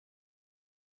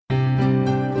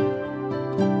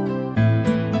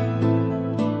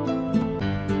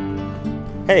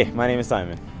Hey, my name is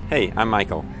Simon. Hey, I'm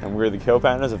Michael. And we're the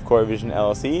co-founders of Core Vision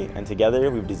LLC, and together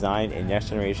we've designed a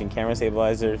next-generation camera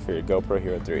stabilizer for your GoPro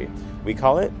Hero 3. We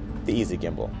call it the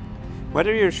EasyGimbal.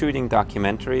 Whether you're shooting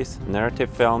documentaries, narrative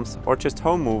films, or just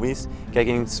home movies,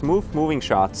 getting smooth moving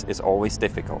shots is always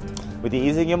difficult. With the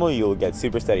EasyGimbal, you'll get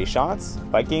super steady shots,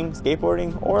 biking,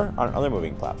 skateboarding, or on other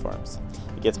moving platforms.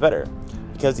 It gets better.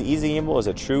 Because the EasyGimbal is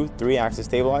a true 3-axis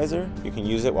stabilizer, you can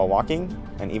use it while walking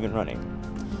and even running.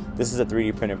 This is a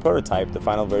 3D printed prototype. The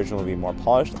final version will be more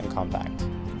polished and compact.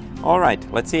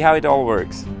 Alright, let's see how it all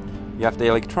works. You have the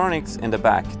electronics in the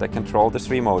back that control the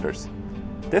 3 motors.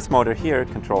 This motor here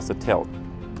controls the tilt.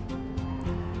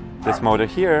 This motor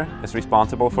here is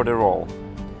responsible for the roll.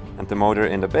 And the motor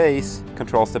in the base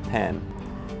controls the pan.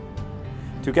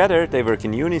 Together they work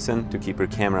in unison to keep your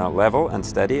camera level and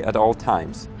steady at all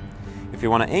times. If you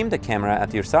want to aim the camera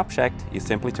at your subject, you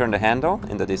simply turn the handle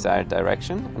in the desired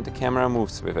direction and the camera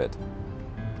moves with it.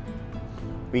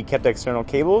 We kept external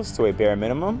cables to a bare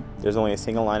minimum. There's only a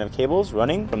single line of cables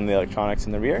running from the electronics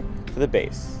in the rear to the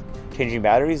base. Changing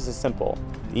batteries is simple.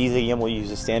 The EasyGimbal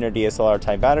uses standard DSLR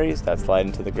type batteries that slide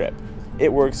into the grip.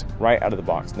 It works right out of the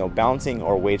box, no balancing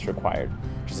or weights required.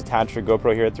 Just attach your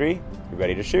GoPro Hero 3, you're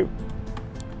ready to shoot.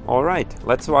 Alright,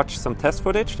 let's watch some test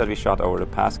footage that we shot over the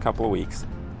past couple of weeks.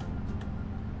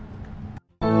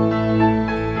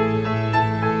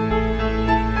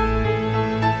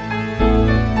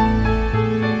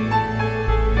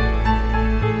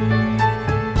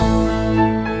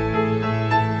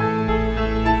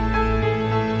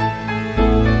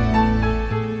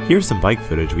 Here's some bike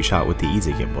footage we shot with the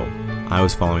EasyGimbal. I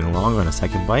was following along on a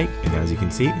second bike, and as you can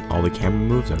see, all the camera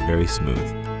moves are very smooth.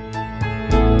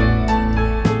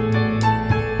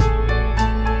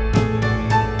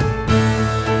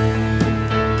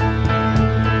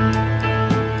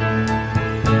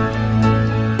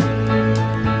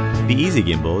 The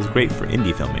EasyGimbal is great for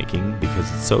indie filmmaking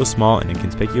because it's so small and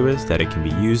inconspicuous that it can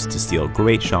be used to steal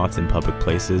great shots in public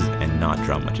places and not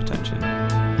draw much attention.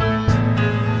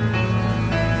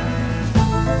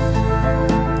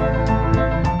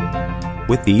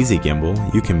 With the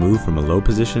EasyGimbal, you can move from a low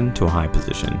position to a high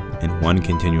position in one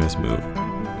continuous move.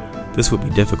 This would be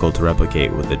difficult to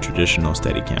replicate with a traditional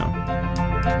Steadicam.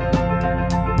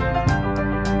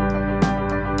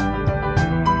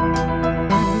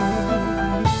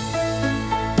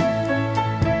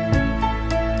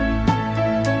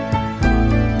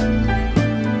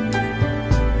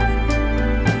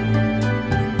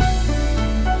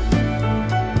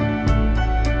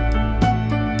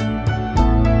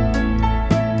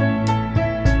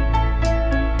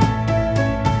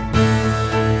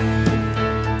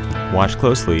 Watch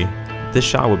closely, this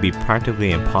shot would be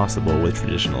practically impossible with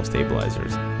traditional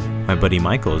stabilizers. My buddy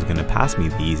Michael is going to pass me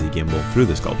the EasyGimbal through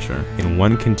the sculpture in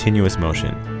one continuous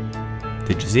motion.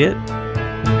 Did you see it?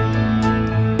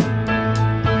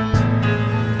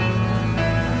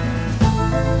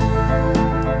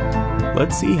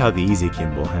 Let's see how the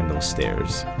EasyGimbal handles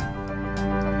stairs.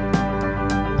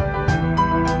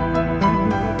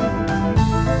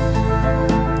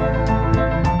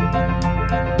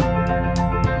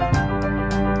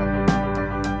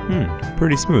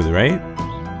 Pretty smooth, right?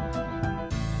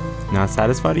 Not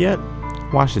satisfied yet?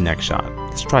 Watch the next shot.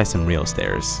 Let's try some real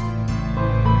stairs.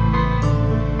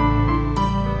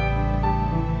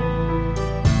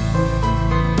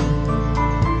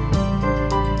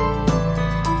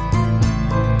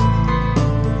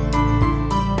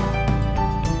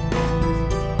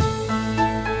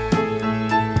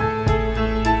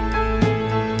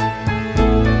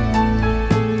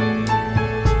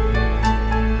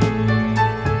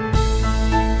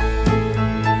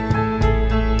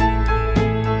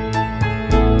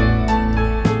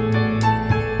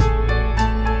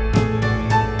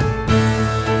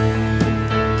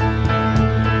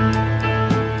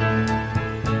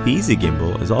 The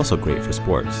EasyGimbal is also great for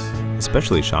sports,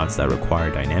 especially shots that require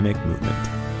dynamic movement.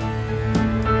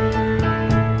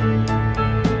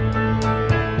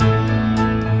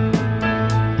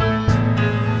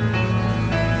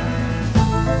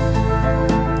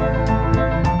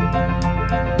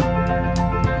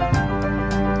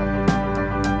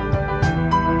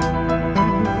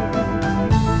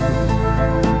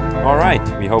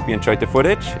 Alright, we hope you enjoyed the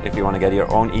footage. If you want to get your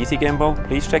own EasyGimbal,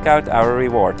 please check out our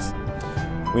rewards.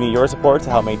 We need your support to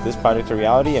help make this project a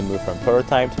reality and move from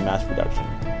prototype to mass production.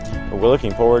 But we're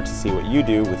looking forward to see what you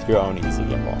do with your own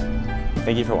EasyGimbal.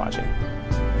 Thank you for watching.